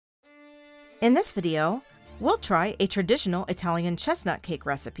In this video, we'll try a traditional Italian chestnut cake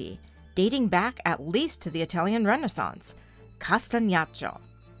recipe, dating back at least to the Italian Renaissance, Castagnaccio.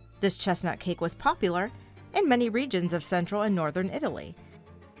 This chestnut cake was popular in many regions of central and northern Italy.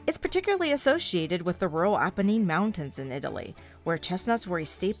 It's particularly associated with the Rural Apennine Mountains in Italy, where chestnuts were a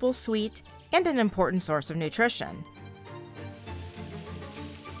staple sweet and an important source of nutrition.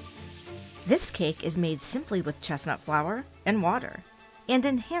 This cake is made simply with chestnut flour and water, and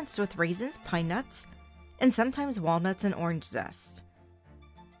enhanced with raisins, pine nuts, and sometimes walnuts and orange zest.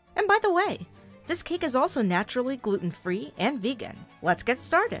 And by the way, this cake is also naturally gluten-free and vegan. Let's get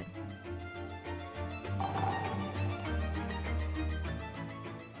started.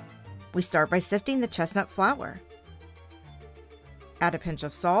 We start by sifting the chestnut flour. Add a pinch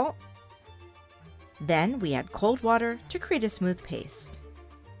of salt. Then we add cold water to create a smooth paste.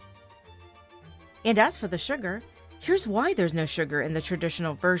 And as for the sugar, here's why there's no sugar in the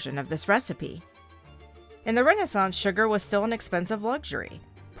traditional version of this recipe. In the Renaissance, sugar was still an expensive luxury.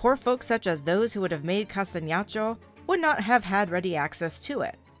 Poor folks such as those who would have made Castagnaccio would not have had ready access to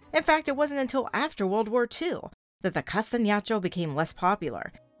it. In fact, it wasn't until after World War II that the Castagnaccio became less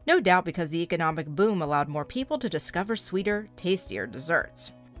popular, no doubt because the economic boom allowed more people to discover sweeter, tastier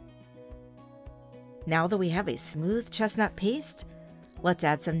desserts. Now that we have a smooth chestnut paste, let's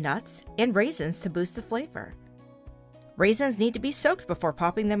add some nuts and raisins to boost the flavor. Raisins need to be soaked before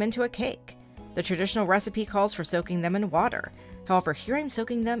popping them into a cake. The traditional recipe calls for soaking them in water. However, here I'm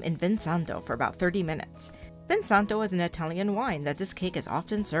soaking them in vin santo for about 30 minutes. Vin santo is an Italian wine that this cake is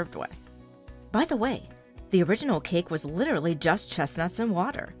often served with. By the way, the original cake was literally just chestnuts and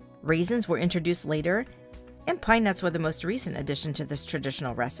water. Raisins were introduced later, and pine nuts were the most recent addition to this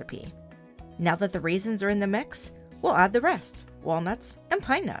traditional recipe. Now that the raisins are in the mix, we'll add the rest, walnuts and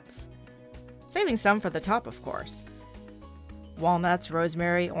pine nuts. Saving some for the top, of course. Walnuts,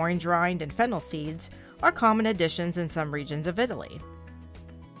 rosemary, orange rind, and fennel seeds are common additions in some regions of Italy.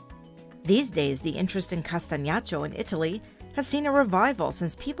 These days, the interest in Castagnaccio in Italy has seen a revival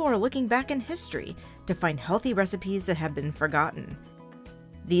since people are looking back in history to find healthy recipes that have been forgotten.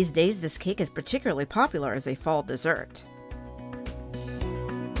 These days, this cake is particularly popular as a fall dessert.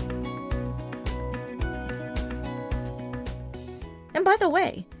 And by the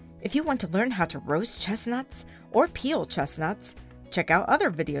way, if you want to learn how to roast chestnuts or peel chestnuts, check out other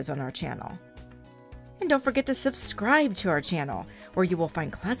videos on our channel. And don't forget to subscribe to our channel, where you will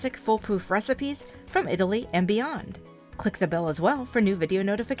find classic foolproof recipes from Italy and beyond. Click the bell as well for new video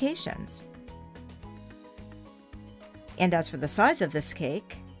notifications. And as for the size of this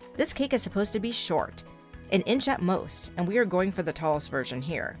cake is supposed to be short, an inch at most, and we are going for the tallest version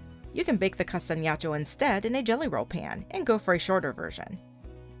here. You can bake the Castagnaccio instead in a jelly roll pan and go for a shorter version.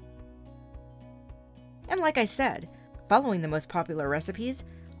 And like I said, following the most popular recipes,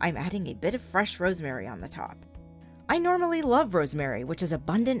 I'm adding a bit of fresh rosemary on the top. I normally love rosemary, which is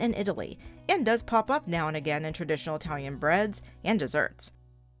abundant in Italy and does pop up now and again in traditional Italian breads and desserts.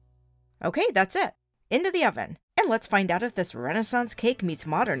 Okay, that's it. Into the oven, and let's find out if this Renaissance cake meets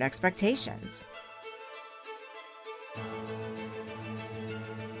modern expectations.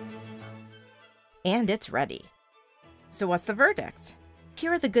 And it's ready. So what's the verdict?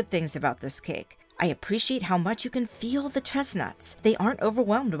 Here are the good things about this cake. I appreciate how much you can feel the chestnuts. They aren't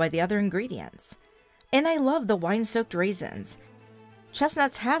overwhelmed by the other ingredients. And I love the wine-soaked raisins.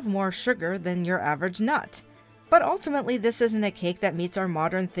 Chestnuts have more sugar than your average nut. But ultimately, this isn't a cake that meets our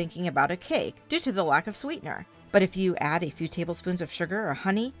modern thinking about a cake due to the lack of sweetener. But if you add a few tablespoons of sugar or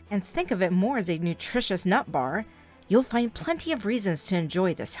honey and think of it more as a nutritious nut bar, you'll find plenty of reasons to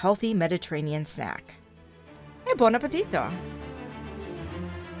enjoy this healthy Mediterranean snack. E buon appetito!